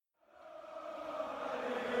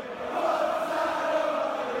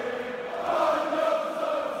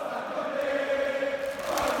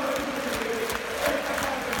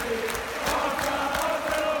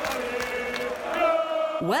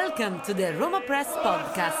Welcome to the Roma Press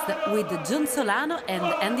Podcast with John Solano and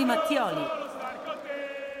Andy Mattioli.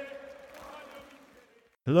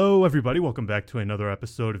 Hello, everybody. Welcome back to another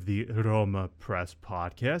episode of the Roma Press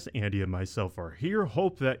Podcast. Andy and myself are here.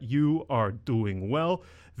 Hope that you are doing well.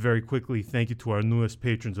 Very quickly, thank you to our newest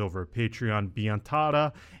patrons over at Patreon,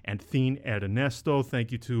 Biantara and Thien Ernesto.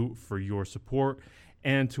 Thank you for your support,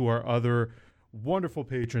 and to our other wonderful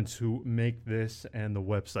patrons who make this and the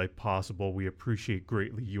website possible. We appreciate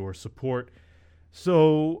greatly your support.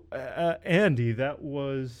 So, Andy, that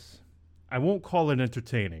was, I won't call it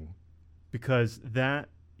entertaining, because that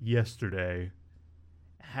yesterday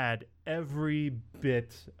had every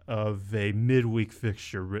bit of a midweek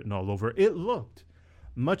fixture written all over. It looked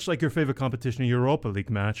much like your favorite competition, a Europa League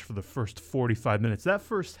match for the first 45 minutes. That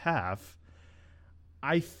first half,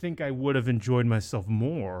 I think I would have enjoyed myself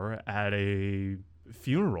more at a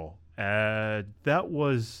funeral. That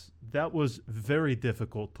was very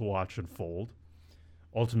difficult to watch unfold.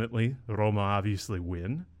 Ultimately, Roma obviously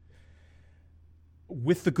win.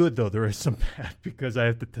 With the good, though, there is some bad, because I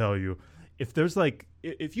have to tell you,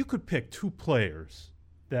 if you could pick two players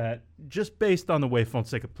that, just based on the way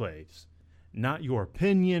Fonseca plays, not your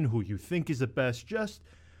opinion, who you think is the best, just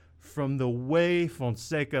from the way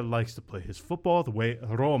Fonseca likes to play his football, the way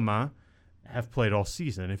Roma have played all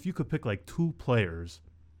season, if you could pick like two players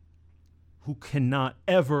who cannot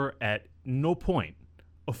ever, at no point,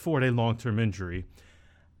 afford a long-term injury,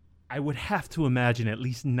 I would have to imagine at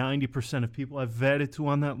least 90% of people I've vetted to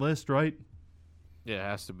on that list, right? Yeah,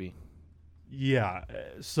 it has to be. Yeah,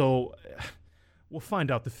 so we'll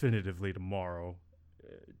find out definitively tomorrow.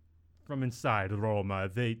 From inside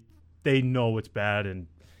Roma, they know it's bad, and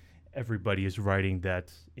everybody is writing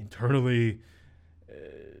that internally.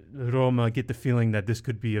 Roma get the feeling that this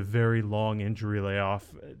could be a very long injury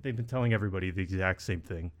layoff. They've been telling everybody the exact same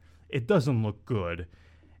thing. It doesn't look good.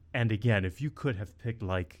 And again, if you could have picked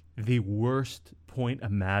like the worst point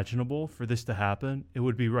imaginable for this to happen, it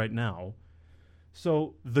would be right now.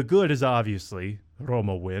 So the good is obviously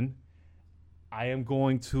Roma win. I am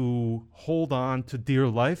going to hold on to dear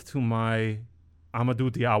life to my Amadou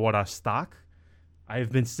Diawara stock. I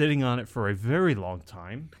have been sitting on it for a very long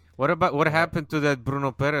time. What happened to that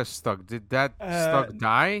Bruno Perez stock? Did that stock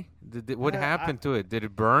die? What happened to it? Did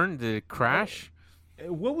it burn? Did it crash?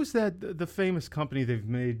 What was that? The famous company they've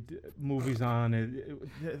made movies on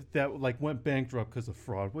that like went bankrupt because of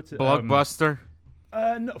fraud. What's it? Blockbuster.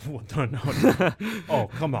 No. Oh,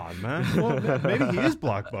 come on, man. Well, maybe he is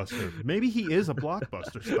Blockbuster. Maybe he is a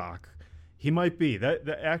Blockbuster stock. He might be. That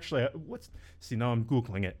actually, see, now I'm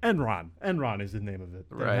Googling it. Enron is the name of it.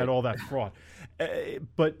 That right. Had all that fraud.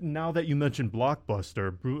 But now that you mentioned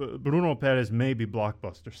Blockbuster, Bruno Perez may be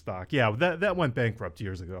Blockbuster stock. Yeah, that went bankrupt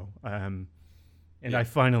years ago. And I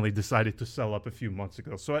finally decided to sell up a few months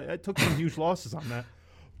ago. So I took some huge losses on that.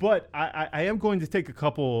 But I am going to take a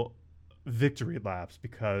couple victory laps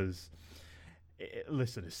because,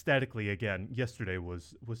 listen, aesthetically, again, yesterday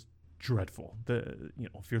was dreadful.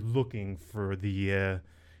 If you're looking for the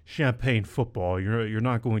champagne football, you're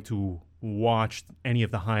not going to watch any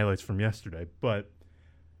of the highlights from yesterday. But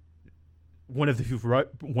one of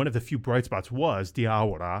the few bright spots was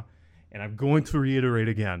Diawara, and I'm going to reiterate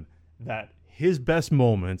again that his best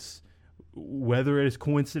moments, whether it is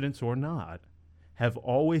coincidence or not, have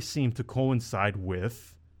always seemed to coincide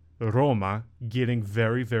with Roma getting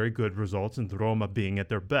very, very good results and Roma being at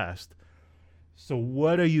their best. So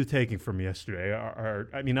what are you taking from yesterday?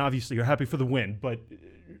 I mean, obviously you're happy for the win, but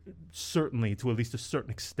certainly to at least a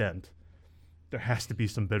certain extent, there has to be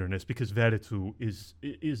some bitterness because Veretout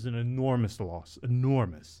is an enormous loss.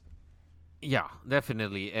 Enormous. Yeah,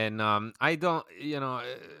 definitely. And I don't,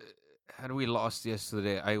 had we lost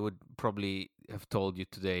yesterday, I would probably have told you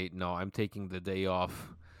today, no, I'm taking the day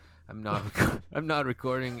off. I'm not I'm not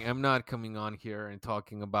recording. I'm not coming on here and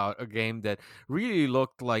talking about a game that really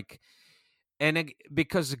looked like. And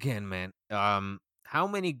because again, man, how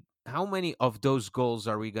many of those goals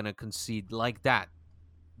are we gonna concede like that?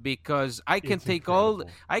 Because I can take all the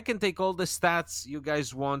stats you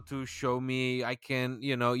guys want to show me. I can,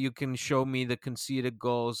 you can show me the conceded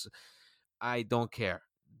goals. I don't care.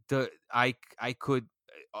 I could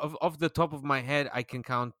off the top of my head, I can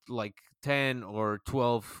count like 10 or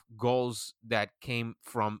 12 goals that came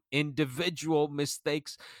from individual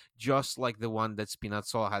mistakes, just like the one that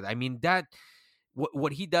Spinazzola had. I mean, that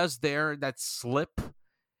what he does there, that slip,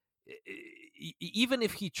 even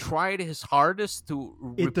if he tried his hardest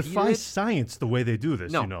to it defies science the way they do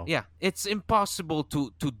this. No, yeah, it's impossible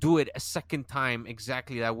to do it a second time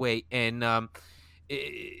exactly that way, and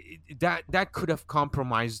that could have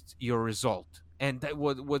compromised your result. And that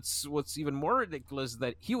what's even more ridiculous is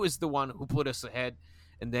that he was the one who put us ahead,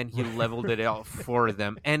 and then he leveled it out for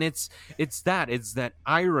them. And it's that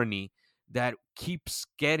irony that keeps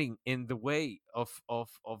getting in the way of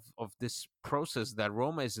this process that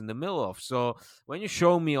Roma is in the middle of. So when you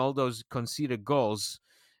show me all those conceded goals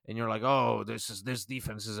and you're like, oh, this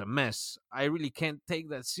defense is a mess, I really can't take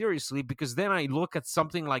that seriously, because then I look at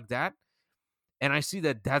something like that and I see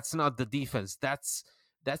that that's not the defense. That's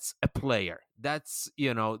a player. That's,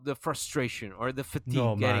 the frustration or the fatigue.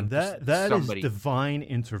 No, man, getting that is somebody. divine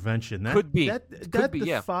intervention. That Could be. That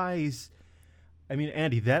Yeah. defies. I mean,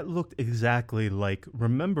 Andy, that looked exactly like,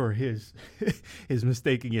 remember his his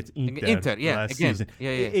mistake against Inter, last season. Yeah.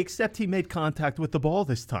 Except he made contact with the ball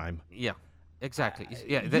this time. Yeah, exactly.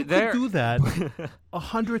 Yeah, You could do that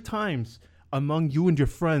 100 times among you and your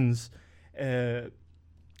friends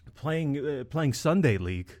playing Sunday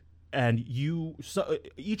League, and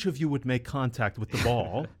each of you would make contact with the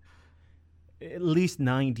ball at least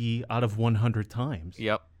 90 out of 100 times.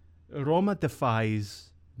 Yep. Roma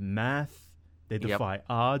defies math. They Yep. defy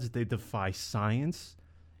odds. They defy science.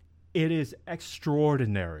 It is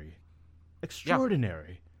extraordinary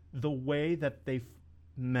the way that they've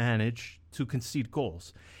managed to concede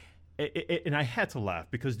goals. And I had to laugh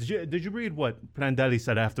because did you read what Prandelli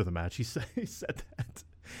said after the match? He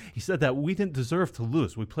said that we didn't deserve to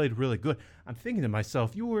lose. We played really good. I'm thinking to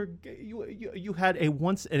myself, you had a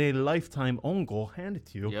once in a lifetime own goal handed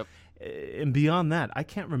to you. Yep. And beyond that, I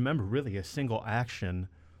can't remember really a single action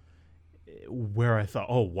where I thought,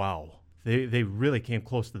 oh, wow, they really came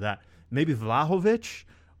close to that. Maybe Vlahovic,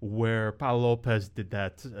 where Paulo Lopez did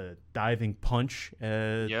that diving punch.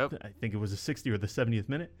 Yep. I think it was the 60th or the 70th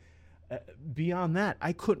minute. Beyond that,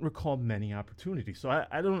 I couldn't recall many opportunities. So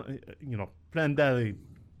I don't, Prandelli,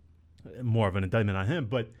 more of an indictment on him,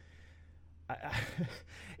 but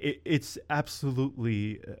it's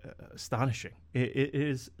absolutely astonishing. It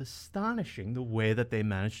is astonishing the way that they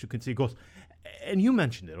managed to concede goals. And you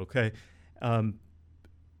mentioned it, okay?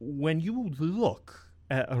 When you look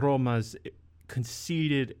at Roma's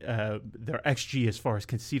conceded, their XG as far as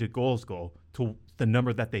conceded goals go, to the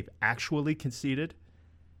number that they've actually conceded,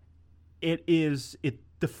 it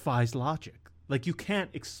defies logic. Like, you can't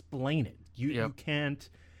explain it. You can't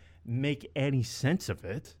make any sense of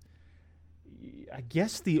it. I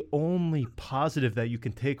guess the only positive that you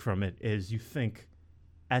can take from it is you think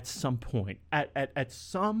at some point, at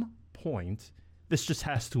some point, this just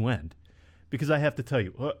has to end. Because I have to tell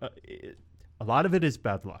you, a lot of it is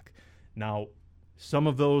bad luck. Now, some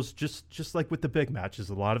of those, just like with the big matches,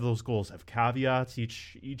 a lot of those goals have caveats.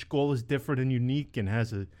 Each goal is different and unique and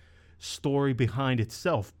has a story behind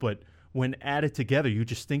itself. But when added together, you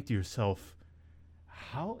just think to yourself,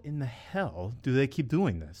 how in the hell do they keep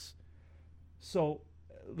doing this? So,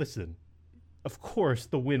 listen, of course,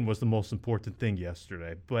 the win was the most important thing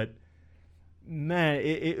yesterday. But, man,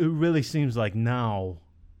 it really seems like now,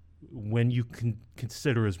 when you can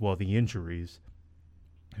consider as well the injuries,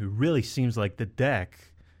 it really seems like the deck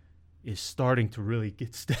is starting to really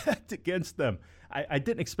get stacked against them. I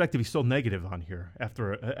didn't expect to be so negative on here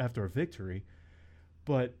after a victory.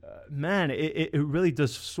 But, man, it really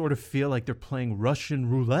does sort of feel like they're playing Russian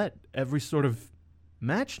roulette every sort of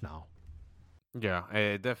match now.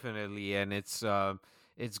 Yeah, definitely. And it's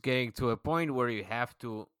getting to a point where you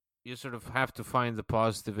sort of have to find the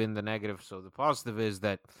positive in the negative. So the positive is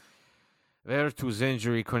that Vertu's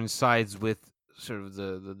injury coincides with sort of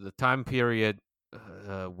the time period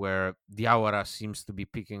where Diawara seems to be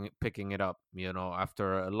picking it up.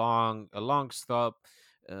 After a long stop,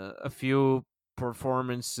 a few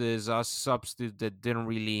performances as substitute that didn't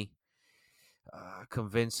really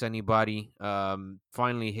convince anybody.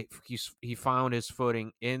 Finally, he found his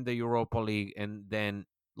footing in the Europa League, and then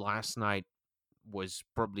last night was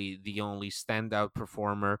probably the only standout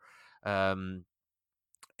performer. And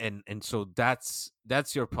so that's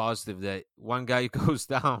your positive, that one guy goes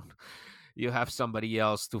down, you have somebody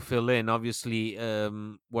else to fill in. Obviously,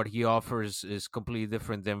 what he offers is completely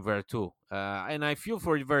different than Vertu. And I feel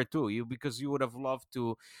for Vertu, because you would have loved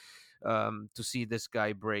to see this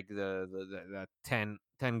guy break the 10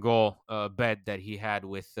 goal bet that he had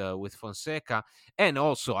with Fonseca. And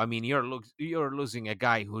also, I mean, you're losing a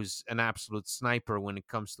guy who's an absolute sniper when it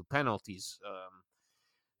comes to penalties.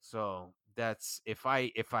 So that's if I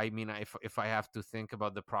have to think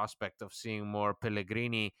about the prospect of seeing more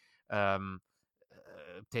Pellegrini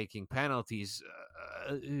taking penalties.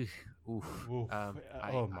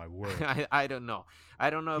 My word! I don't know. I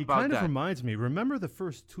don't know He about kind that. of reminds me. Remember the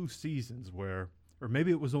first two seasons where or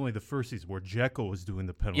maybe it was only the first season where Dzeko was doing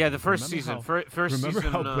the penalties. Yeah, the first Remember season. how- First remember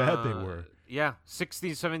season. how bad they were. Yeah,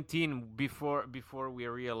 16, 17 before we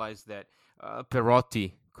realized that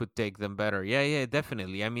Perotti could take them better. Yeah,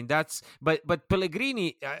 definitely. I mean, but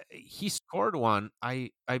Pellegrini, he scored one.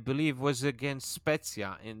 I believe was against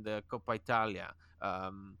Spezia in the Coppa Italia.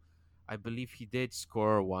 I believe he did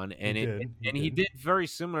score one, and he did very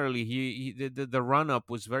similarly. He the run up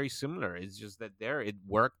was very similar. It's just that there it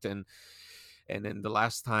worked, and then the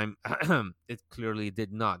last time it clearly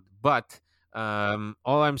did not. But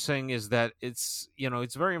all I'm saying is that it's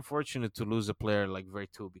very unfortunate to lose a player like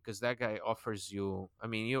Vertu, because that guy offers you. I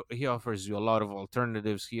mean, he offers you a lot of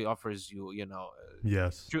alternatives. He offers you,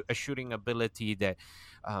 Yes. a shooting ability that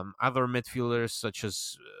other midfielders such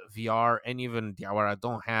as VR and even Diawara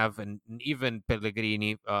don't have, and even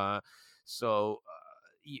Pellegrini.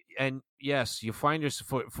 And yes, you find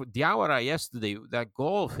yourself for Diawara yesterday. That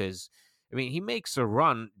goal of his, I mean, he makes a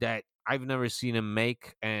run that I've never seen him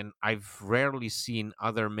make, and I've rarely seen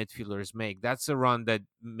other midfielders make. That's a run that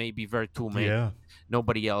maybe Vertu made. Yeah.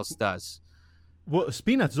 Nobody else does. Well,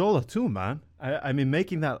 Spinazzola too, man. I mean,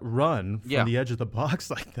 making that run from the edge of the box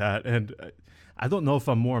like that, and I don't know if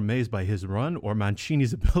I'm more amazed by his run or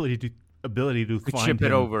Mancini's ability to find chip him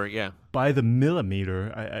it over. Yeah, by the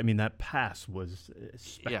millimeter. I mean, that pass was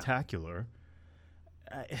spectacular.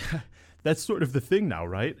 That's sort of the thing now,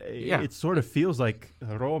 right? Yeah. It sort of feels like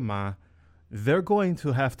Roma, they're going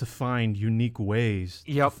to have to find unique ways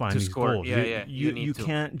to find these score. goals. Yeah, You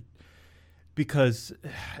can't, because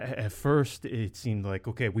at first it seemed like,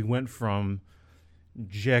 okay, we went from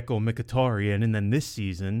Dzeko, Mkhitaryan, and then this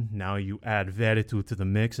season, now you add Veretout to the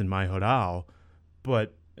mix and Majoral.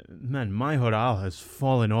 But, man, Majoral has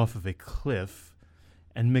fallen off of a cliff,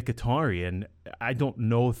 and Mkhitaryan, I don't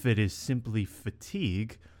know if it is simply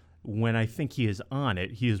fatigue. When I think he is on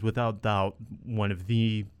it, he is without doubt one of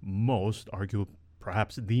the most, arguably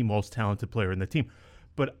perhaps the most talented player in the team.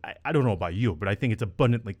 But I don't know about you, but I think it's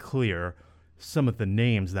abundantly clear some of the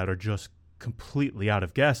names that are just completely out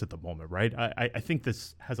of gas at the moment, right? I think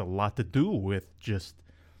this has a lot to do with just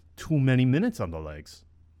too many minutes on the legs.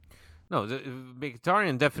 No,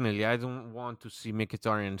 Mkhitaryan definitely. I don't want to see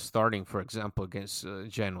Mkhitaryan starting, for example, against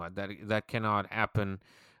Genoa. That cannot happen.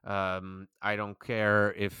 I don't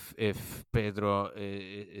care if Pedro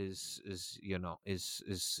is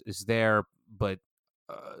there, but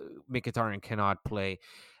Mkhitaryan cannot play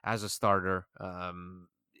as a starter.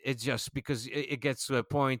 It's just because it gets to a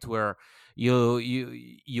point where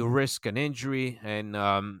you risk an injury,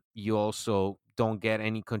 and you also don't get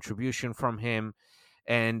any contribution from him.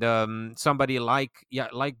 And somebody like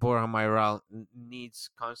Borja Mayoral needs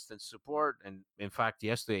constant support. And in fact,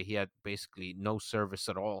 yesterday he had basically no service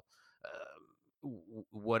at all.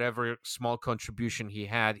 Whatever small contribution he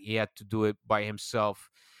had to do it by himself.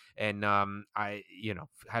 And I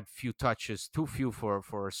had few touches, too few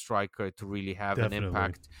for a striker to really have an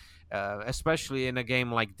impact, especially in a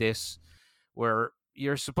game like this where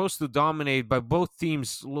you're supposed to dominate, but both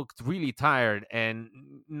teams looked really tired, and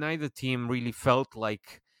neither team really felt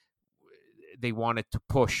like they wanted to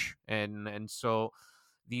push. And so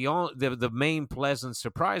the main pleasant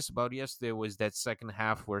surprise about yesterday was that second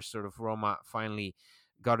half where sort of Roma finally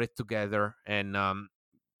got it together and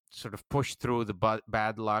sort of pushed through the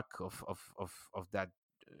bad luck of that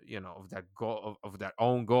of that goal of that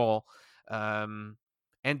own goal.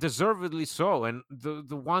 And deservedly so. And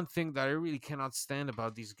the one thing that I really cannot stand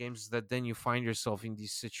about these games is that then you find yourself in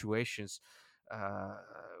these situations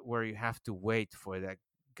where you have to wait for that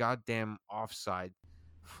goddamn offside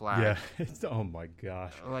flag. Yeah. Oh my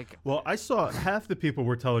gosh. Like, well, I saw half the people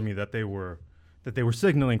were telling me that they were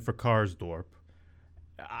signaling for Karsdorp.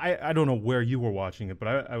 I don't know where you were watching it,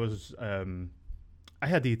 but I was I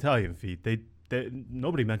had the Italian feed. They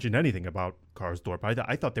nobody mentioned anything about Karsdorp.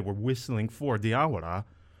 I thought they were whistling for Diawara,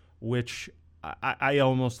 which I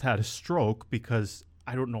almost had a stroke because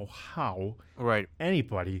I don't know how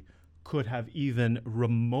anybody could have even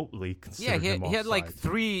remotely considered him offside. He had like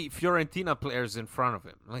 3 Fiorentina players in front of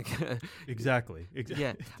him. Like exactly.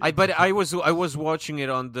 Yeah, but I was watching it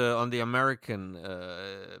on the American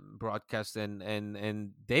broadcast,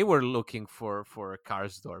 and they were looking for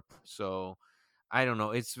Karsdorp. So I don't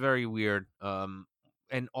know. It's very weird.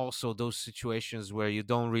 And also those situations where you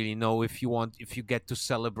don't really know if you get to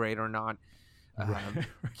celebrate or not.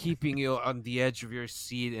 Keeping you on the edge of your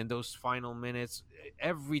seat in those final minutes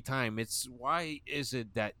every time. It's why is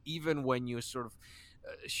it that even when you sort of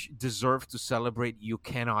deserve to celebrate, you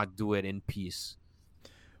cannot do it in peace?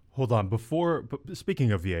 Hold on.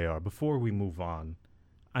 Speaking of VAR, before we move on,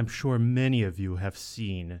 I'm sure many of you have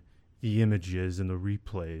seen the images and the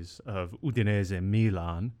replays of Udinese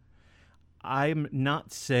Milan, I'm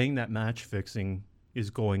not saying that match fixing is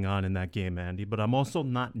going on in that game, Andy, but I'm also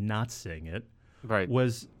not saying it. Right.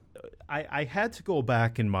 I had to go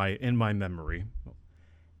back in my memory,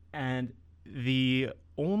 and the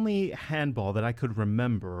only handball that I could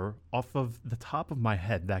remember off of the top of my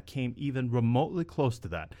head that came even remotely close to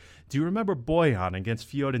that. Do you remember Bojan against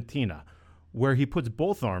Fiorentina, where he puts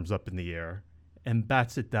both arms up in the air and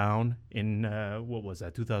bats it down in,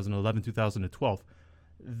 2011, 2012?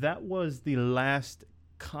 That was the last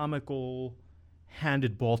comical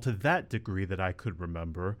handed ball to that degree that I could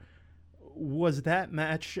remember. Was that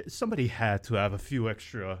match? Somebody had to have a few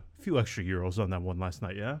extra euros on that one last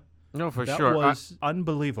night. Yeah, No, for that sure. was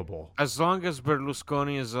unbelievable. As long as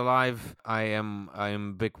Berlusconi is alive, I am a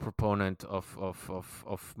big proponent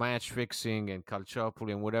of match fixing and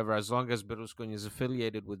calciopoli and whatever. As long as Berlusconi is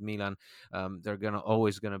affiliated with Milan, they're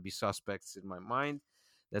always gonna be suspects in my mind.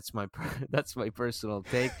 That's my that's my personal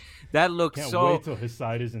take. That looks Can't so. wait till his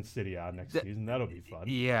side is in Serie A next season. That'll be fun.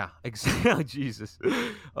 Yeah, exactly. Oh, Jesus.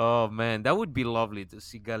 Oh man, that would be lovely to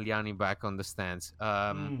see Galliani back on the stands.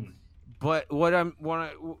 But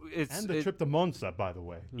it's And the trip to Monza, by the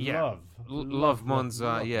way. Yeah. Love Monza,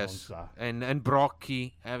 love yes. Monza. And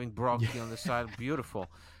Brocchi, having Brocchi on the side, beautiful.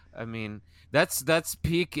 I mean, that's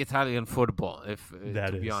peak Italian football, if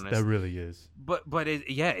to be honest. That really is. But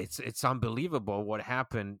it's unbelievable what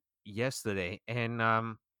happened yesterday, and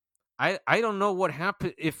I don't know what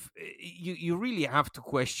happened. If you really have to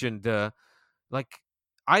question the, like,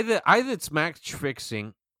 either it's match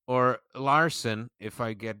fixing, or Larson, if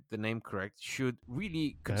I get the name correct, should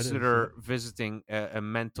really consider visiting a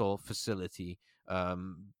mental facility,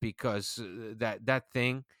 because that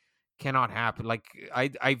thing cannot happen. Like,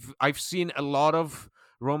 I've seen a lot of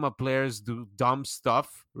Roma players do dumb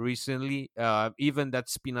stuff recently. Even that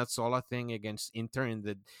Spinazzola thing against Inter in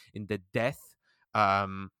the death,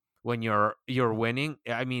 when you're winning.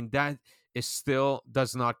 I mean, that is still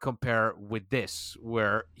does not compare with this,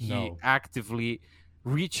 where he actively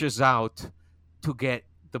reaches out to get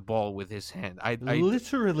the ball with his hand. I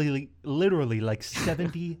literally like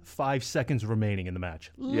 75 seconds remaining in the match.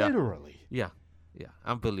 Literally. Yeah,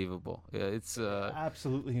 unbelievable. Yeah, it's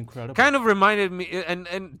absolutely incredible. Kind of reminded me,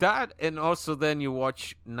 and also then you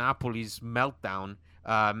watch Napoli's meltdown,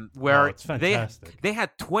 where it's fantastic. they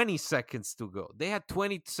had 20 seconds to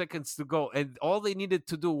go. And all they needed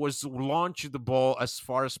to do was launch the ball as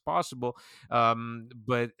far as possible.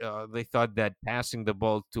 But they thought that passing the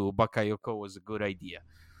ball to Bakayoko was a good idea.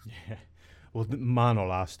 Yeah. Well,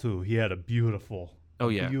 Manolas too. He had a beautiful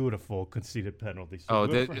conceded penalty. So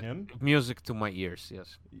good for him. Music to my ears.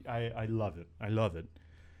 Yes, I love it.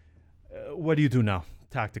 What do you do now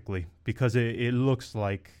tactically? Because it looks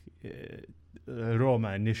like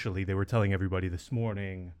Roma initially, they were telling everybody this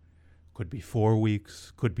morning, could be 4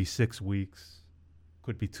 weeks, could be 6 weeks,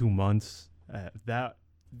 could be 2 months.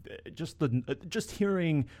 Just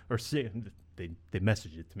hearing or seeing, they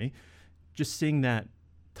messaged it to me, just seeing that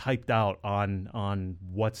typed out on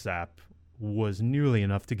WhatsApp was nearly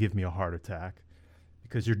enough to give me a heart attack,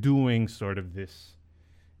 because you're doing sort of this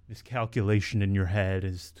calculation in your head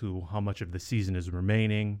as to how much of the season is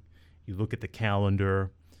remaining. You look at the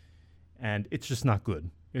calendar, and it's just not good.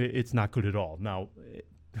 It's not good at all. Now,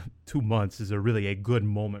 2 months is really a good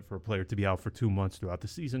moment for a player to be out for 2 months throughout the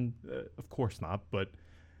season. Of course not, but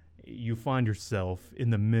you find yourself in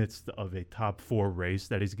the midst of a top 4 race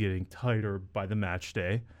that is getting tighter by the match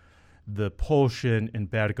day. The Potion in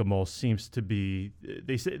Bergamo seems to be,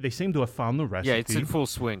 they seem to have found the recipe. Yeah, it's in full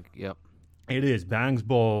swing. Yep. It is. Bang's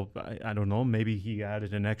ball, I don't know, maybe he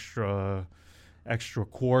added an extra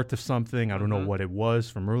quart of something. I don't know what it was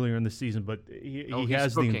from earlier in the season, but he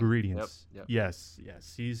has cooking. The ingredients. Yep. Yes.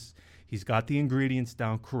 He's got the ingredients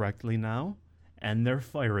down correctly now, and they're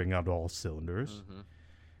firing out all cylinders.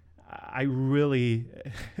 I really,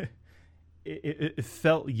 it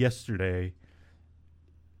felt yesterday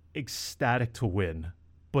ecstatic to win,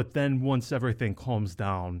 but then once everything calms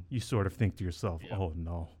down, you sort of think to yourself, oh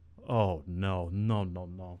no.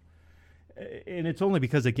 And it's only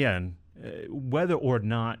because, again, whether or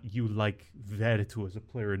not you like Veretout as a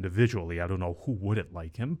player individually, I don't know who wouldn't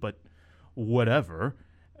like him, but whatever,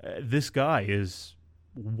 this guy is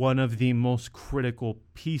one of the most critical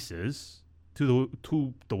pieces to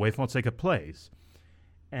the way Fonseca plays.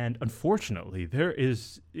 And unfortunately,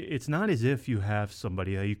 it's not as if you have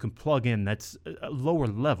somebody that you can plug in that's a lower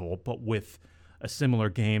level, but with a similar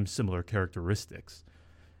game, similar characteristics.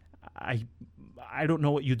 I don't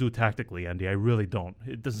know what you do tactically, Andy. I really don't.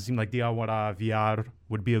 It doesn't seem like Diawara Villar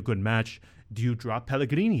would be a good match. Do you drop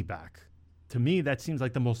Pellegrini back to me, that seems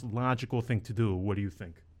like the most logical thing to do. What do you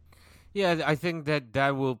think? Yeah, I think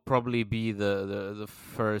that will probably be the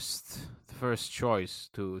first choice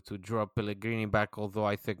to drop Pellegrini back. Although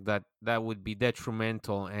I think that would be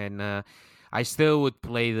detrimental, and I still would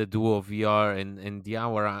play the duo VR and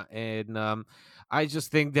Diawara. And I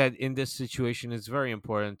just think that in this situation, it's very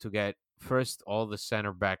important to get first all the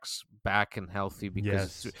center backs back and healthy,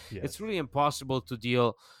 because Yes, it's yes. really impossible to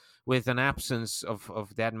deal with an absence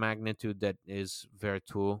of that magnitude that is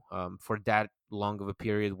Vertu for that long of a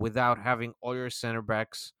period without having all your center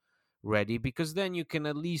backs ready, because then you can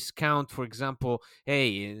at least count, for example,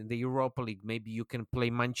 hey, in the Europa League, maybe you can play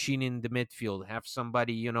Mancini in the midfield, have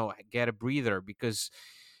somebody, get a breather, because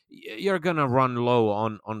you're gonna run low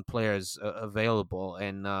on players available,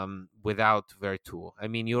 and without Vertu, I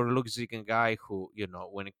mean, you're losing a guy who,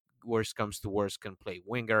 when it worst comes to worst, can play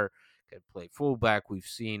winger, can play fullback. We've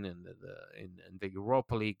seen in the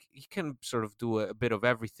Europa League, he can sort of do a bit of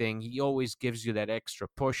everything. He always gives you that extra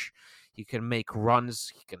push. He can make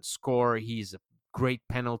runs. He can score. He's a great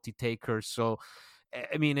penalty taker. So,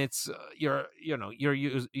 I mean, it's you're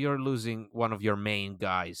losing one of your main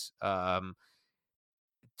guys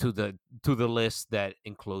to the list that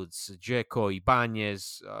includes Dzeko,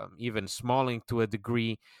 Ibanez, even Smalling to a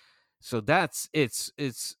degree. So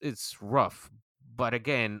it's rough. But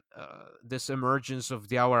again, this emergence of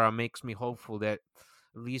Diawara makes me hopeful that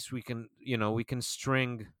at least we can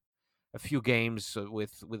string a few games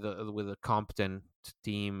with a competent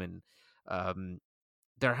team. And um,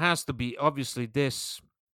 there has to be, obviously, this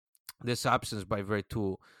absence by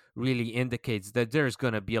Vertu really indicates that there's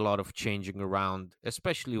going to be a lot of changing around,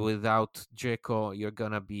 especially without Dzeko. You're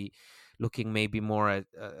going to be looking maybe more at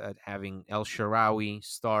having El Shaarawy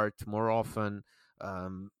start more often.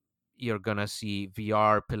 You're going to see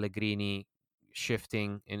VR, Pellegrini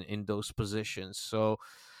shifting in those positions. So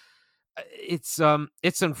it's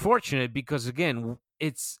unfortunate, because again,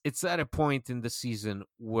 it's at a point in the season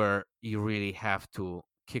where you really have to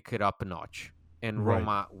kick it up a notch. And Right.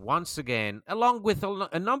 Roma, once again, along with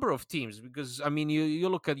a number of teams, because I mean, you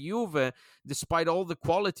look at Juve, despite all the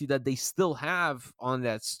quality that they still have on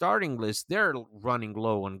that starting list, they're running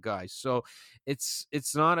low on guys. So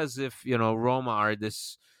it's not as if Roma are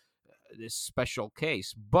this special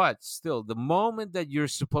case. But still, the moment that you're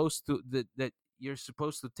supposed to that you're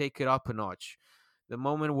supposed to take it up a notch, the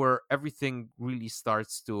moment where everything really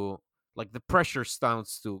starts to, like, the pressure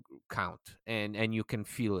starts to count, and you can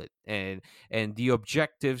feel it, and the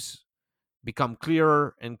objectives become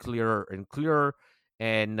clearer and clearer and clearer,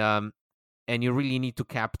 and you really need to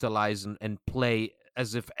capitalize and play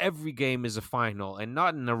as if every game is a final, and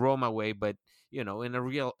not in a Roma way, but in a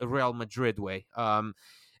Real Madrid way.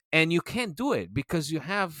 And you can't do it because you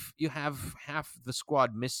have half the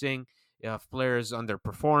squad missing. You have players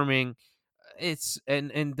underperforming.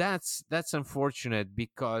 And that's unfortunate,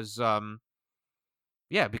 because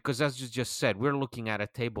because, as you just said, we're looking at a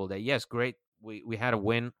table that, yes, great, we had a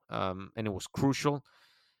win, and it was crucial.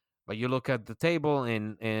 But you look at the table,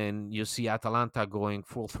 and you see Atalanta going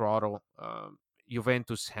full throttle.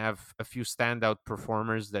 Juventus have a few standout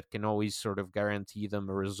performers that can always sort of guarantee them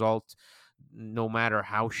a result, no matter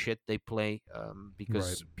how shit they play, Right.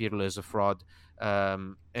 because Pirlo is a fraud.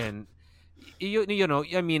 And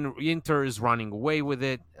I mean, Inter is running away with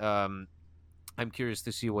it. I'm curious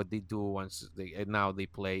to see what they do once now they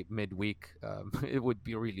play midweek. It would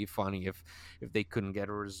be really funny if they couldn't get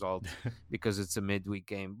a result because it's a midweek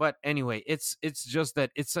game. But anyway, it's just that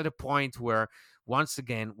it's at a point where, once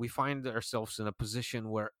again, we find ourselves in a position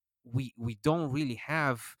where we don't really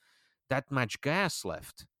have that much gas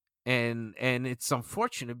left, and it's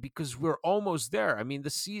unfortunate because we're almost there. I mean, the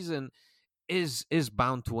season is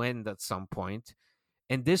bound to end at some point,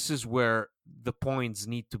 and this is where the points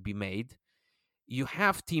need to be made. You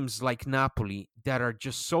have teams like Napoli that are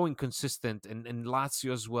just so inconsistent, and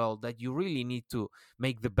Lazio as well, that you really need to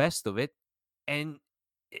make the best of it. And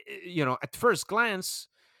at first glance,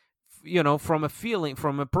 from a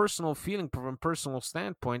personal feeling, from a personal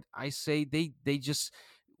standpoint, I say they just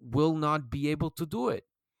will not be able to do it.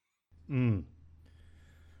 Mm.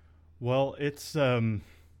 Well, it's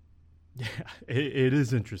yeah, it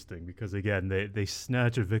is interesting because again they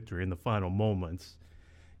snatch a victory in the final moments.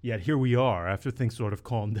 Yet here we are after things sort of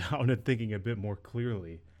calm down and thinking a bit more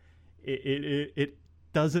clearly. It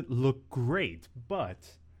doesn't look great, but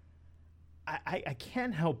I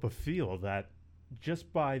can't help but feel that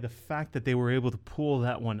just by the fact that they were able to pull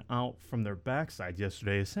that one out from their backside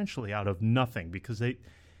yesterday, essentially out of nothing, because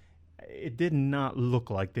it did not look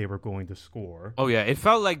like they were going to score. Oh yeah, it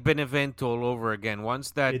felt like Benevento all over again.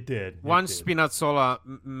 Once Spinazzola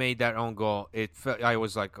made that own goal, I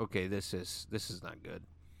was like, okay, this is not good.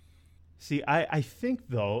 See, I think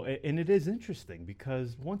though, and it is interesting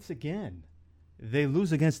because once again, they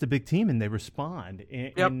lose against a big team and they respond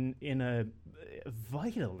in a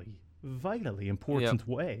vitally important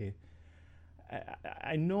way.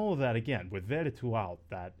 I know that, again, with Veretout out,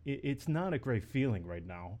 that it's not a great feeling right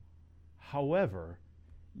now. However,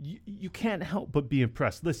 you can't help but be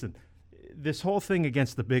impressed. Listen, this whole thing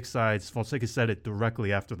against the big sides, Fonseca said it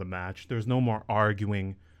directly after the match. There's no more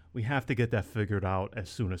arguing. We have to get that figured out as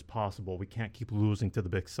soon as possible. We can't keep losing to the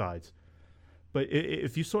big sides. But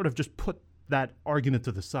if you sort of just put that argument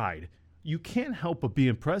to the side, you can't help but be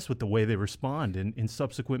impressed with the way they respond in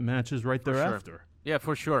subsequent matches right thereafter. Sure. Yeah,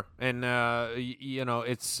 for sure. And,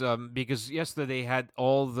 it's because yesterday had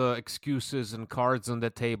all the excuses and cards on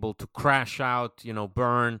the table to crash out,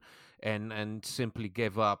 burn and simply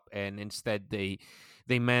give up. And instead they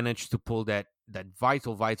managed to pull that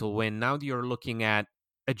vital win. Now you're looking at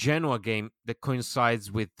a Genoa game that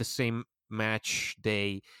coincides with the same match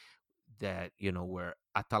day that, where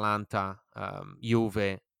Atalanta,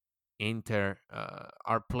 Juve, Inter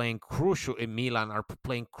are playing crucial, in Milan are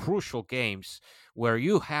playing crucial games where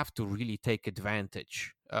you have to really take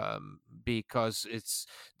advantage because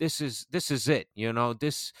this is it.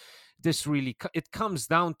 This really it comes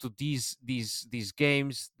down to these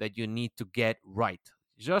games that you need to get right.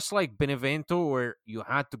 Just like Benevento, where you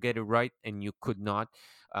had to get it right and you could not.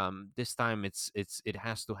 This time it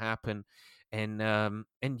has to happen, and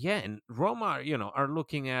Roma, are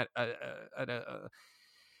looking at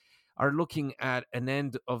are looking at an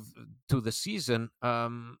end to the season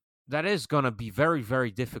that is going to be very,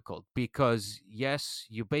 very difficult because, yes,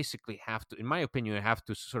 you basically have to, in my opinion, you have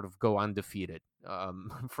to sort of go undefeated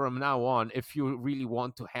from now on. If you really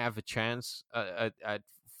want to have a chance at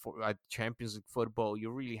Champions League football, you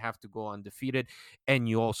really have to go undefeated, and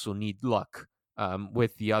you also need luck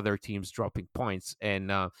with the other teams dropping points.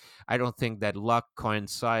 And I don't think that luck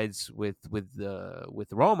coincides with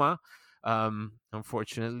Roma,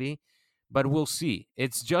 unfortunately, but we'll see.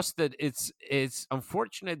 It's just that it's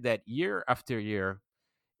unfortunate that year after year,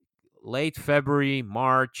 late February,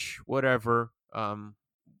 March, whatever,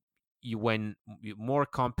 when more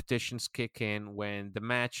competitions kick in, when the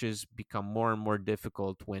matches become more and more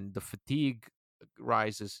difficult, when the fatigue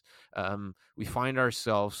rises, we find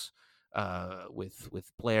ourselves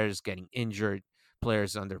with players getting injured,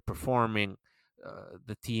 players underperforming,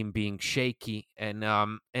 the team being shaky, and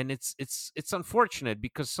it's unfortunate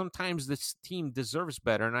because sometimes this team deserves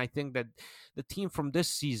better, and I think that the team from this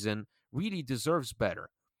season really deserves better.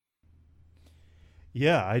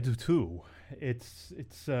 Yeah, I do too. It's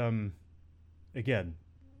again,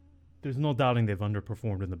 there's no doubting they've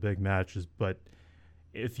underperformed in the big matches, but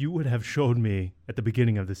if you would have showed me at the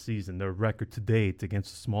beginning of the season their record to date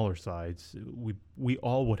against the smaller sides, we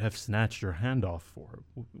all would have snatched your hand off for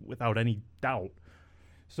it without any doubt.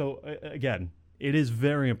 So again, it is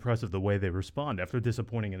very impressive the way they respond after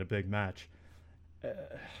disappointing in a big match.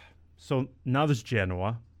 So now there's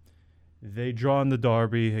Genoa. They draw in the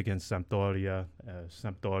derby against Sampdoria.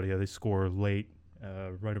 Sampdoria, they score late,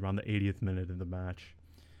 right around the 80th minute of the match.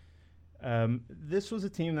 This was a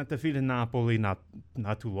team that defeated Napoli not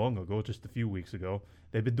too long ago, just a few weeks ago.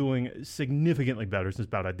 They've been doing significantly better since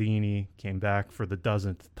Baradini came back for the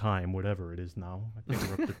dozenth time, whatever it is now. I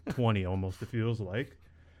think we're up to 20 almost, it feels like.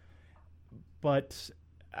 But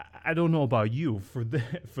I don't know about you. For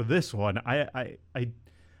this one, I'm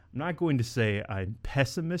not going to say I'm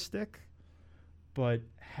pessimistic, but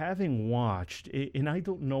having watched, and I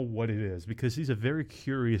don't know what it is, because he's a very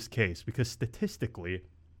curious case, because statistically,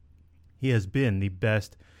 he has been the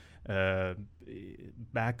best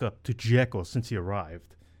backup to Dzeko since he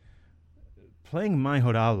arrived. Playing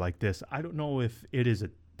Majoral like this, I don't know if it is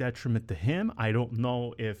a detriment to him. I don't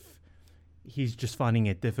know if he's just finding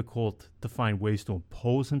it difficult to find ways to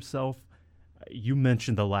impose himself. You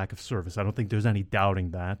mentioned the lack of service. I don't think there's any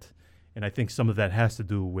doubting that. And I think some of that has to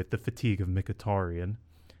do with the fatigue of Mkhitaryan.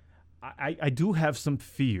 I do have some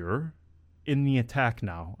fear in the attack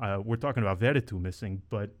now. We're talking about Veretout missing,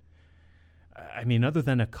 but I mean, other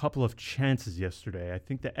than a couple of chances yesterday, I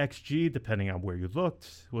think the XG, depending on where you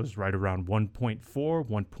looked, was right around 1.4,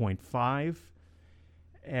 1.5.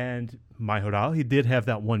 And Majoral, he did have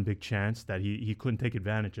that one big chance that he couldn't take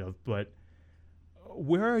advantage of. But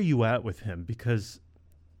where are you at with him? Because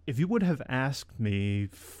if you would have asked me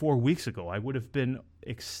 4 weeks ago, I would have been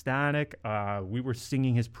ecstatic. We were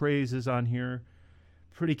singing his praises on here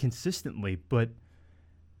pretty consistently. But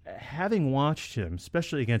having watched him,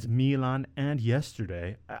 especially against Milan and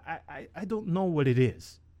yesterday, I don't know what it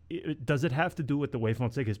is. Does it have to do with the way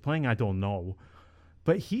Fonseca is playing? I don't know.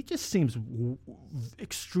 But he just seems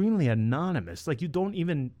extremely anonymous. Like, you don't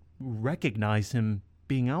even recognize him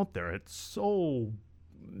being out there at so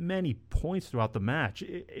many points throughout the match.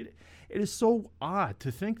 It is so odd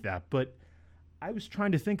to think that, but I was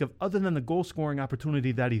trying to think of, other than the goal-scoring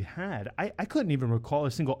opportunity that he had, I couldn't even recall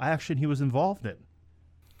a single action he was involved in.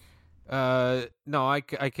 No, I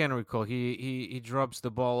can't recall. He drops the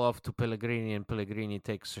ball off to Pellegrini, and Pellegrini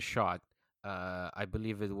takes a shot. I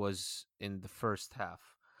believe it was in the first half.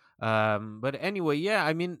 But anyway, yeah,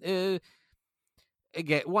 I mean,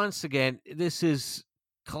 once again, this is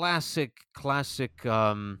classic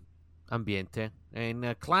ambiente, and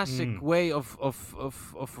a classic way of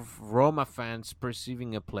Roma fans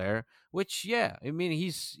perceiving a player. Which, yeah, I mean,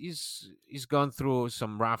 he's gone through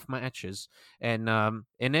some rough matches, and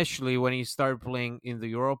initially when he started playing in the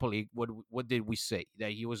Europa League, what did we say?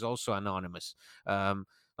 That he was also anonymous.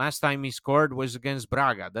 Last time he scored was against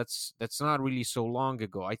Braga. That's not really so long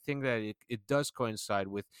ago. I think that it does coincide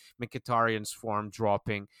with Mkhitaryan's form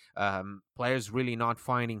dropping, players really not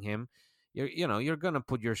finding him. You're gonna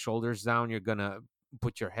put your shoulders down. You're gonna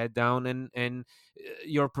put your head down, and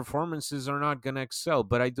your performances are not gonna excel.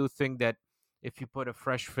 But I do think that if you put a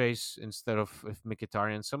fresh face instead of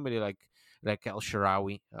Mkhitaryan, somebody like El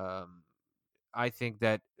Shaarawy, I think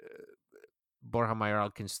that Borja Mayoral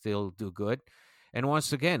can still do good. And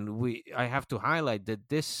once again, I have to highlight that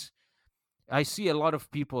this. I see a lot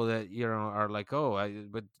of people that are like,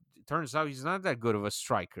 but it turns out he's not that good of a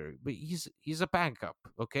striker. But he's a backup.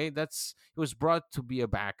 Okay, he was brought to be a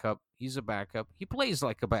backup. He's a backup. He plays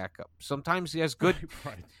like a backup. Sometimes he has good,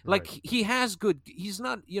 right. He has good. He's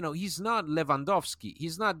not, he's not Lewandowski.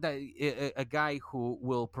 He's not a guy who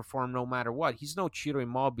will perform no matter what. He's no Ciro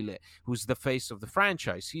Immobile, who's the face of the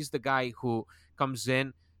franchise. He's the guy who comes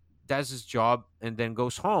in, does his job, and then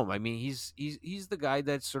goes home. I mean, he's the guy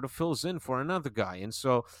that sort of fills in for another guy. And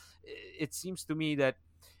so it seems to me that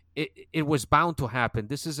it was bound to happen.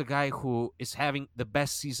 This is a guy who is having the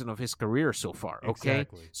best season of his career so far. Okay,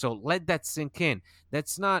 exactly. So let that sink in.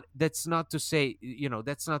 That's not to say,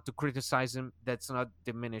 that's not to criticize him. That's not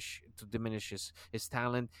diminish his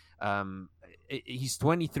talent. He's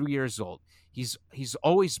 23 years old. He's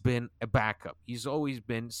always been a backup. He's always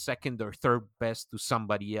been second or third best to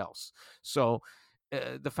somebody else. So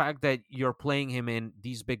the fact that you're playing him in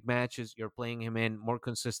these big matches, you're playing him in more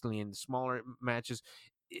consistently in the smaller matches,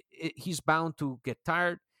 he's bound to get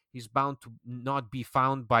tired. He's bound to not be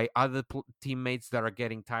found by other teammates that are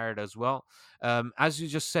getting tired as well. As you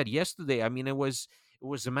just said yesterday, I mean, it was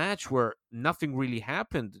a match where nothing really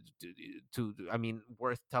happened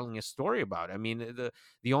worth telling a story about. I mean,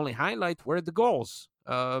 the only highlight were the goals.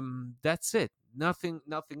 That's it. Nothing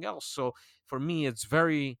else. So for me,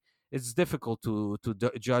 it's difficult to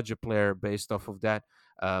judge a player based off of that.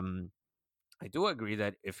 I do agree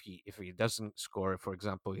that if he doesn't score, for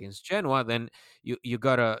example, against Genoa, then you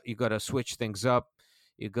gotta switch things up.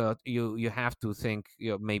 You have to think,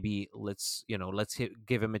 maybe let's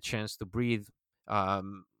give him a chance to breathe.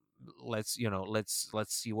 Let's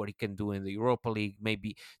see what he can do in the Europa League.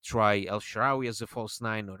 Maybe try El Shaarawy as a false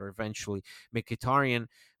nine, or eventually Mkhitaryan.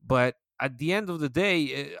 But at the end of the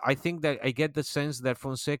day, I think that I get the sense that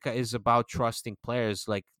Fonseca is about trusting players,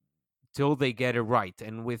 like, till they get it right.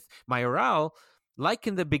 And with Mayoral, like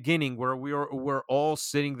in the beginning, where we're all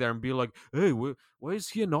sitting there and be like, hey, why is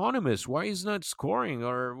he anonymous? Why is he not scoring?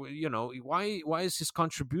 Or why is his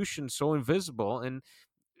contribution so invisible? And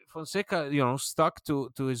Fonseca, stuck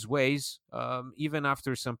to his ways, even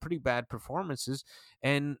after some pretty bad performances,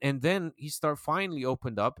 and then he finally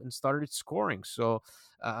opened up and started scoring. So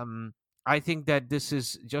I think that this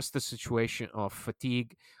is just a situation of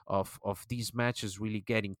fatigue, of these matches really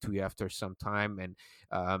getting to you after some time. And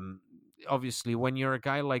obviously, when you're a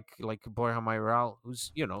guy like Borja Mayoral,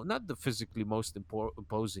 who's not the physically most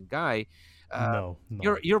imposing guy, No.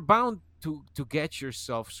 you're bound to get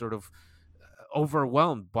yourself sort of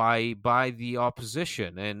overwhelmed by the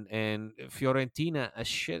opposition. And Fiorentina, as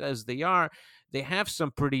shit as they are, they have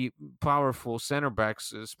some pretty powerful center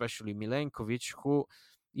backs, especially Milenkovic, who,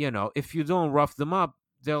 if you don't rough them up,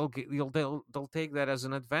 they'll take that as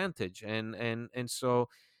an advantage. And so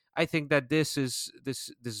I think that this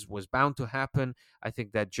was bound to happen. I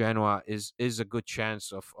think that Genoa is a good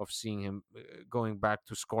chance of seeing him going back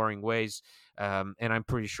to scoring ways, and I'm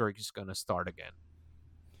pretty sure he's going to start again.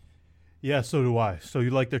 Yeah, so do I. So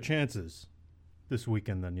you like their chances this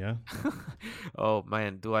weekend then, yeah? Oh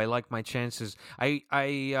man, do I like my chances?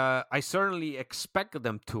 I certainly expect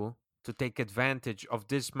them to. to take advantage of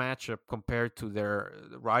this matchup compared to their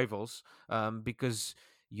rivals, because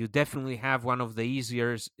you definitely have one of the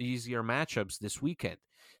easier matchups this weekend.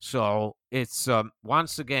 So it's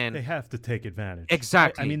once again. They have to take advantage. I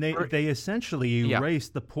Exactly. mean, they essentially Yeah.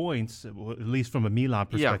 erased the points, well, at least from a Milan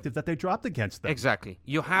Yeah. perspective, that they dropped against them. Exactly.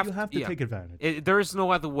 You have to yeah. take advantage. There is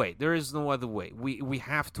no other way. There is no other way. We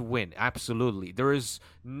have to win. Absolutely. There is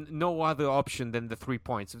no other option than the 3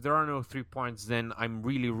 points. If there are no 3 points, then I'm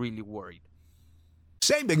really, really worried.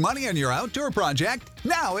 Save big money on your outdoor project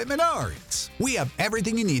now at Menards. We have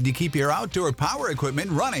everything you need to keep your outdoor power equipment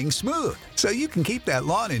running smooth, so you can keep that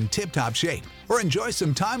lawn in tip-top shape or enjoy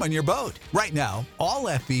some time on your boat. Right now, all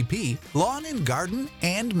FVP, lawn and garden,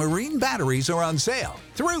 and marine batteries are on sale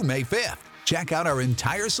through May 5th. Check out our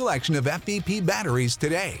entire selection of FVP batteries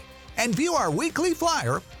today and view our weekly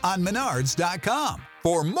flyer on Menards.com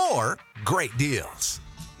for more great deals.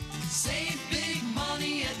 Save big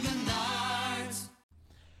money at Menards.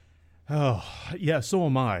 Oh, yeah, so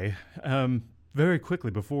am I. Very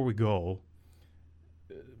quickly, before we go,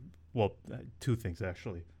 two things,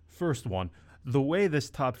 actually. First one, the way this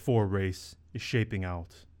top 4 race is shaping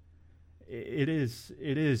out, it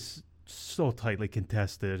is so tightly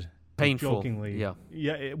contested. Painful. Jokingly. Yeah.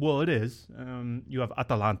 Yeah, it is. You have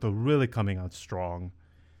Atalanta really coming out strong.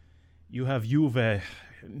 You have Juve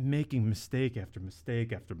making mistake after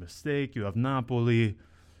mistake after mistake. You have Napoli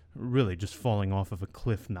really just falling off of a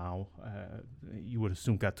cliff now. You would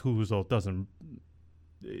assume Gattuso doesn't.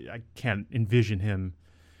 I can't envision him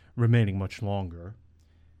remaining much longer.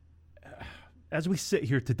 As we sit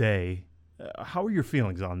here today, how are your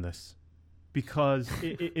feelings on this? Because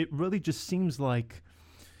it really just seems like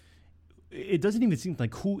it doesn't even seem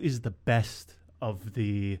like who is the best of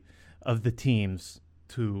the teams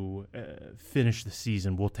to finish the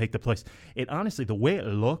season will take the place. It honestly, the way it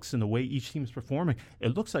looks and the way each team is performing,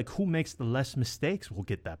 it looks like who makes the less mistakes will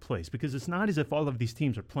get that place, because it's not as if all of these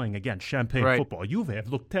teams are playing, again, champagne football. Juve have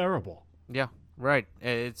looked terrible. Yeah, right.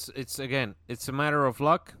 It's again, it's a matter of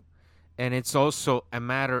luck, and it's also a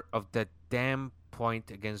matter of that damn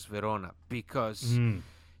point against Verona, because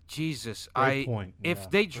Jesus, if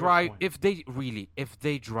they drive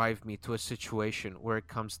me to a situation where it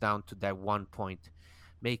comes down to that 1 point,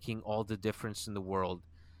 making all the difference in the world.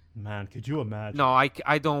 Man, could you imagine? No,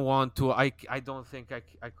 I don't want to. I don't think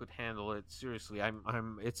I could handle it. Seriously,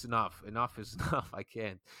 it's enough. Enough is enough. I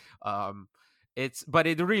can't. But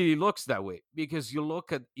it really looks that way, because you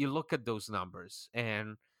look at those numbers,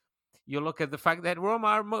 and you look at the fact that Roma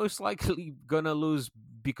are most likely gonna lose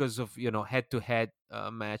because of head-to-head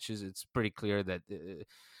matches. It's pretty clear that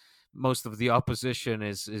most of the opposition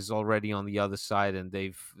is already on the other side, and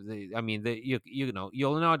you're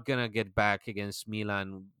not gonna get back against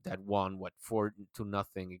Milan that won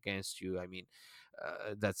 4-0 against you. I mean,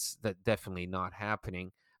 that's definitely not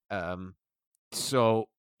happening. So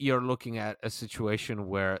you're looking at a situation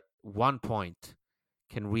where 1 point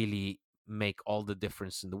can really make all the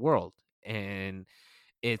difference in the world, and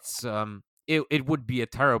it's it would be a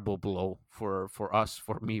terrible blow for us,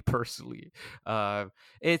 for me personally.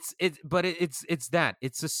 It's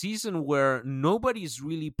a season where nobody's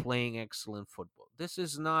really playing excellent football. This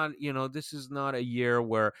is not a year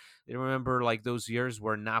where, remember, like those years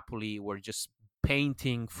where Napoli were just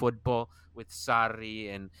painting football with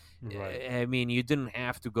Sarri, and I mean, you didn't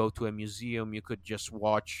have to go to a museum. You could just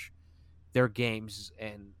watch their games,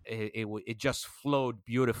 and it just flowed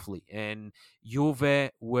beautifully. And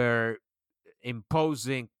Juve were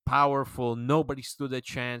imposing, powerful. Nobody stood a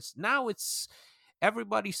chance. Now it's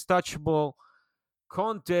everybody's touchable.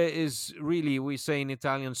 Conte is really, we say in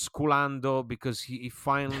Italian, sculando, because he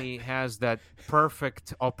finally has that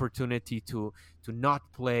perfect opportunity to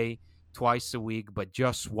not play twice a week, but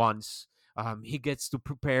just once. He gets to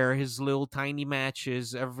prepare his little tiny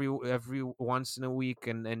matches every once in a week,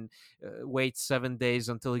 and wait 7 days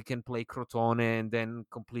until he can play Crotone, and then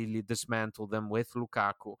completely dismantle them with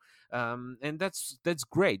Lukaku. And that's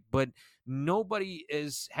great. But nobody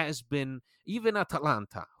has been, even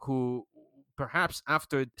Atalanta, who perhaps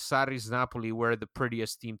after Sarri's Napoli were the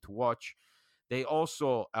prettiest team to watch. They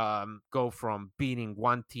also go from beating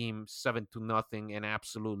one team 7-0 and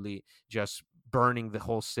absolutely just burning the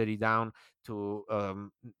whole city down, to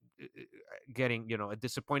getting a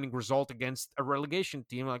disappointing result against a relegation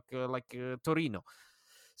team like Torino.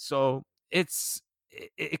 So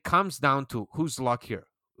it comes down to who's luckier,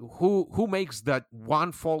 who makes that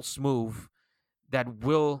one false move that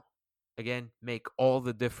will again make all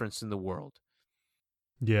the difference in the world.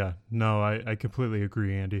 Yeah, no, I completely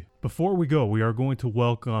agree, Andy. Before we go, we are going to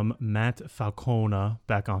welcome Matt Falcona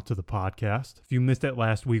back onto the podcast. If you missed it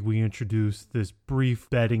last week, we introduced this brief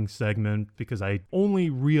betting segment because I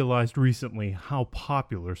only realized recently how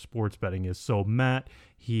popular sports betting is. So Matt,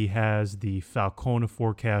 he has the Falcona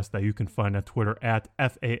forecast that you can find on Twitter at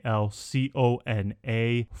FALCONA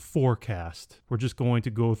forecast. We're just going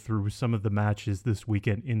to go through some of the matches this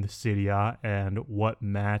weekend in the Serie A and what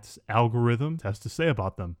Matt's algorithm has to say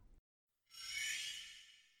about them.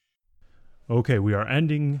 Okay, we are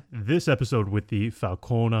ending this episode with the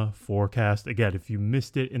Falcona forecast. Again, if you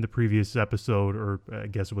missed it in the previous episode, or I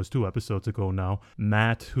guess it was 2 episodes ago now,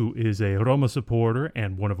 Matt, who is a Roma supporter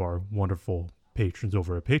and one of our wonderful patrons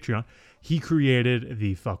over at Patreon, he created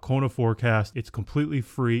the Falcona forecast. It's completely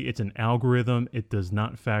free. It's an algorithm. It does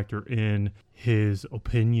not factor in his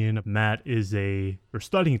opinion. Matt is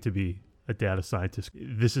studying to be a data scientist.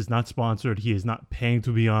 This is not sponsored. He is not paying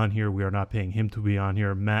to be on here. We are not paying him to be on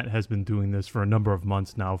here. Matt has been doing this for a number of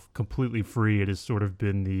months now, completely free. It has sort of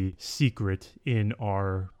been the secret in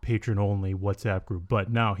our patron-only WhatsApp group,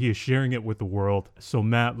 but now he is sharing it with the world. So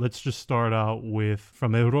Matt, let's just start out with,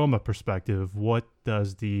 from a Roma perspective, what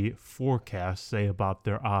does the forecast say about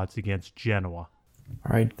their odds against Genoa?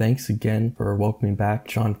 All right, thanks again for welcoming back,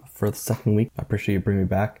 John, for the second week. I appreciate you bringing me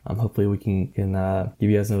back. Hopefully we can give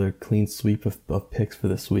you guys another clean sweep of picks for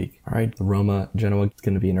this week. All right, the Roma Genoa is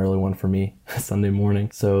going to be an early one for me, Sunday morning.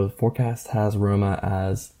 So the forecast has Roma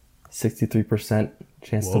as 63%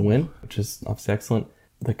 chance to win, which is obviously excellent.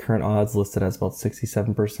 The current odds listed as about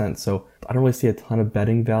 67%. So I don't really see a ton of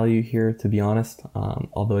betting value here, to be honest.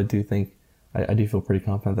 Although I do think, I do feel pretty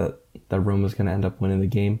confident that Roma is going to end up winning the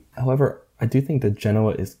game. However, I do think that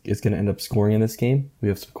Genoa is going to end up scoring in this game. We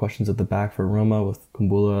have some questions at the back for Roma with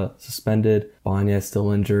Kumbula suspended. Bagna is still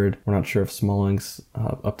injured. We're not sure if Smalling's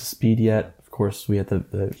up to speed yet. Of course, we had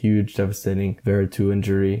the huge, devastating Veretout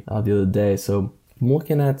injury the other day. So I'm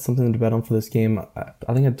looking at something to bet on for this game.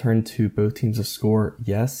 I think I'd turn to both teams to score,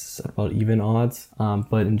 yes, at about even odds.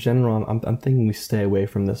 But in general, I'm thinking we stay away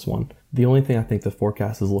from this one. The only thing I think the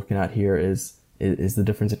forecast is looking at here is the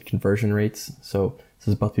difference in conversion rates. So this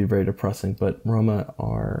is about to be very depressing, but Roma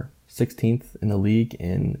are 16th in the league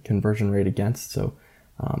in conversion rate against. So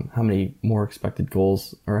how many more expected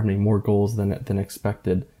goals, or how many more goals than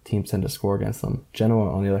expected teams tend to score against them?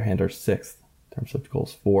 Genoa, on the other hand, are 6th in terms of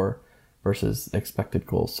goals for versus expected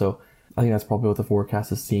goals. So I think that's probably what the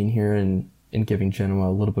forecast is seeing here in giving Genoa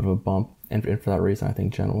a little bit of a bump. And for that reason, I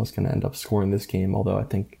think Genoa is going to end up scoring this game, although I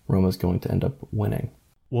think Roma is going to end up winning.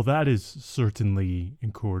 Well, that is certainly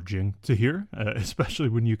encouraging to hear, especially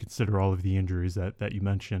when you consider all of the injuries that you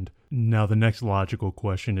mentioned. Now, the next logical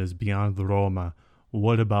question is, beyond the Roma,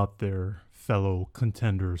 what about their fellow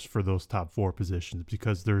contenders for those top 4 positions?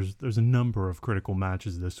 Because there's a number of critical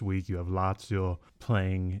matches this week. You have Lazio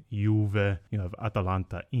playing Juve, you have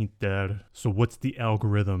Atalanta, Inter. So what's the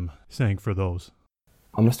algorithm saying for those?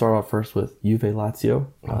 I'm going to start off first with Juve Lazio.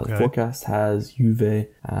 The forecast has Juve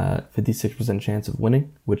at 56% chance of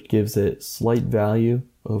winning, which gives it slight value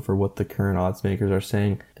over what the current odds makers are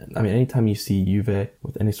saying. I mean, anytime you see Juve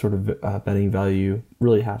with any sort of betting value, you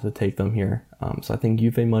really have to take them here. So I think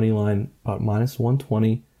Juve money line about minus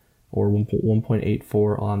 120 or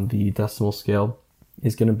 1.84 on the decimal scale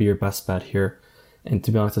is going to be your best bet here. And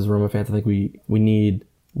to be honest, as Roma fans, I think we need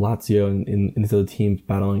Lazio and these other teams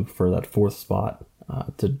battling for that 4th spot.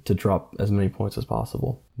 To drop as many points as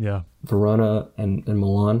possible. Yeah. Verona and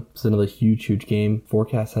Milan is another huge game.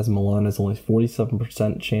 Forecast has Milan as only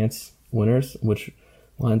 47% chance winners, which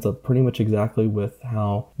lines up pretty much exactly with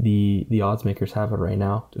how the odds makers have it right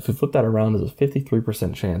now. If we flip that around, there's a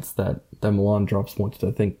 53% chance that Milan drops points,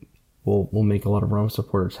 which I think will make a lot of Roma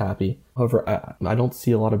supporters happy. However, I don't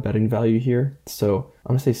see a lot of betting value here, so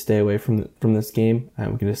I'm going to say stay away from this game.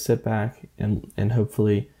 I'm going to sit back and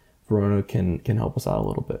hopefully Verona can help us out a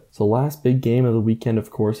little bit. So last big game of the weekend, of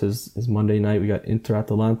course, is Monday night. We got Inter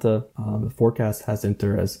Atalanta. The forecast has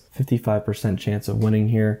Inter as 55% chance of winning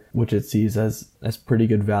here, which it sees as pretty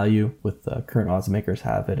good value, with current odds makers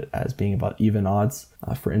have it as being about even odds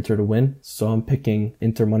for Inter to win. So I'm picking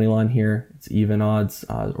Inter money line here. It's even odds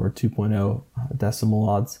or 2.0 decimal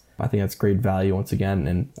odds. I think that's great value once again.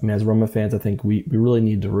 And I mean, as Roma fans, I think we really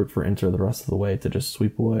need to root for Inter the rest of the way to just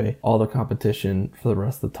sweep away all the competition for the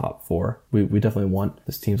rest of the top 4. We definitely want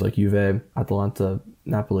these teams like Juve, Atalanta,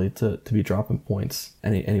 Napoli to be dropping points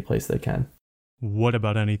any place they can. What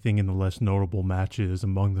about anything in the less notable matches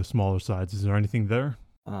among the smaller sides? Is there anything there?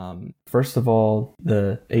 First of all,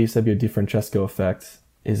 the Eusebio Di Francesco effect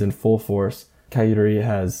is in full force. Cagliari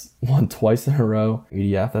has won twice in a row.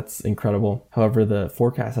 EDF, that's incredible. However, the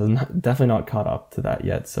forecast has definitely not caught up to that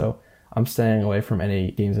yet. So I'm staying away from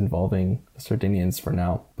any games involving the Sardinians for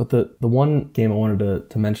now. But the one game I wanted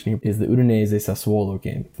to mention here is the Udinese-Sassuolo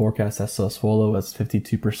game. Forecast has Sassuolo as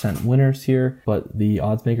 52% winners here, but the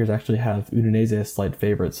odds makers actually have Udinese as slight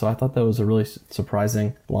favorite. So I thought that was a really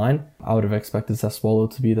surprising line. I would have expected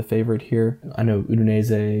Sassuolo to be the favorite here. I know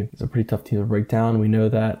Udinese is a pretty tough team to break down. We know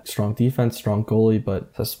that. Strong defense, strong goalie,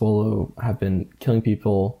 but Sassuolo have been killing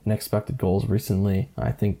people in expected goals recently.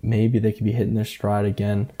 I think maybe they could be hitting their stride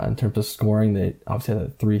again in terms of scoring. They obviously had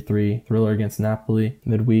a 3-3 thriller against Napoli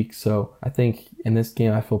midweek. So I think in this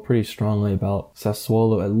game, I feel pretty strongly about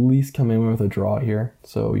Sassuolo at least coming in with a draw here.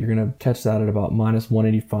 So you're going to catch that at about minus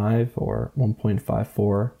 185 or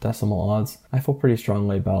 1.54 decimal odds. I feel pretty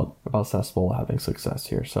strongly about Sassuolo having success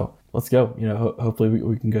here. So let's go. Hopefully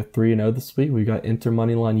we can go 3-0 this week. We got Inter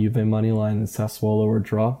moneyline, Juve moneyline, and Sassuolo or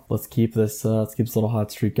draw. Let's keep this little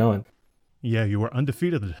hot streak going. Yeah, you were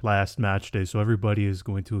undefeated last match day, so everybody is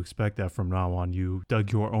going to expect that from now on. You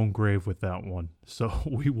dug your own grave with that one. So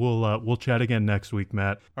we'll chat again next week,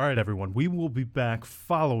 Matt. All right, everyone, we will be back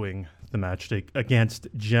following the match day against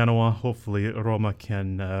Genoa. Hopefully Roma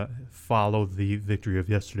can follow the victory of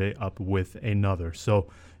yesterday up with another. So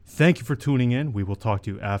thank you for tuning in. We will talk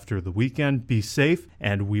to you after the weekend. Be safe,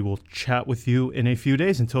 and we will chat with you in a few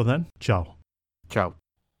days. Until then, ciao. Ciao.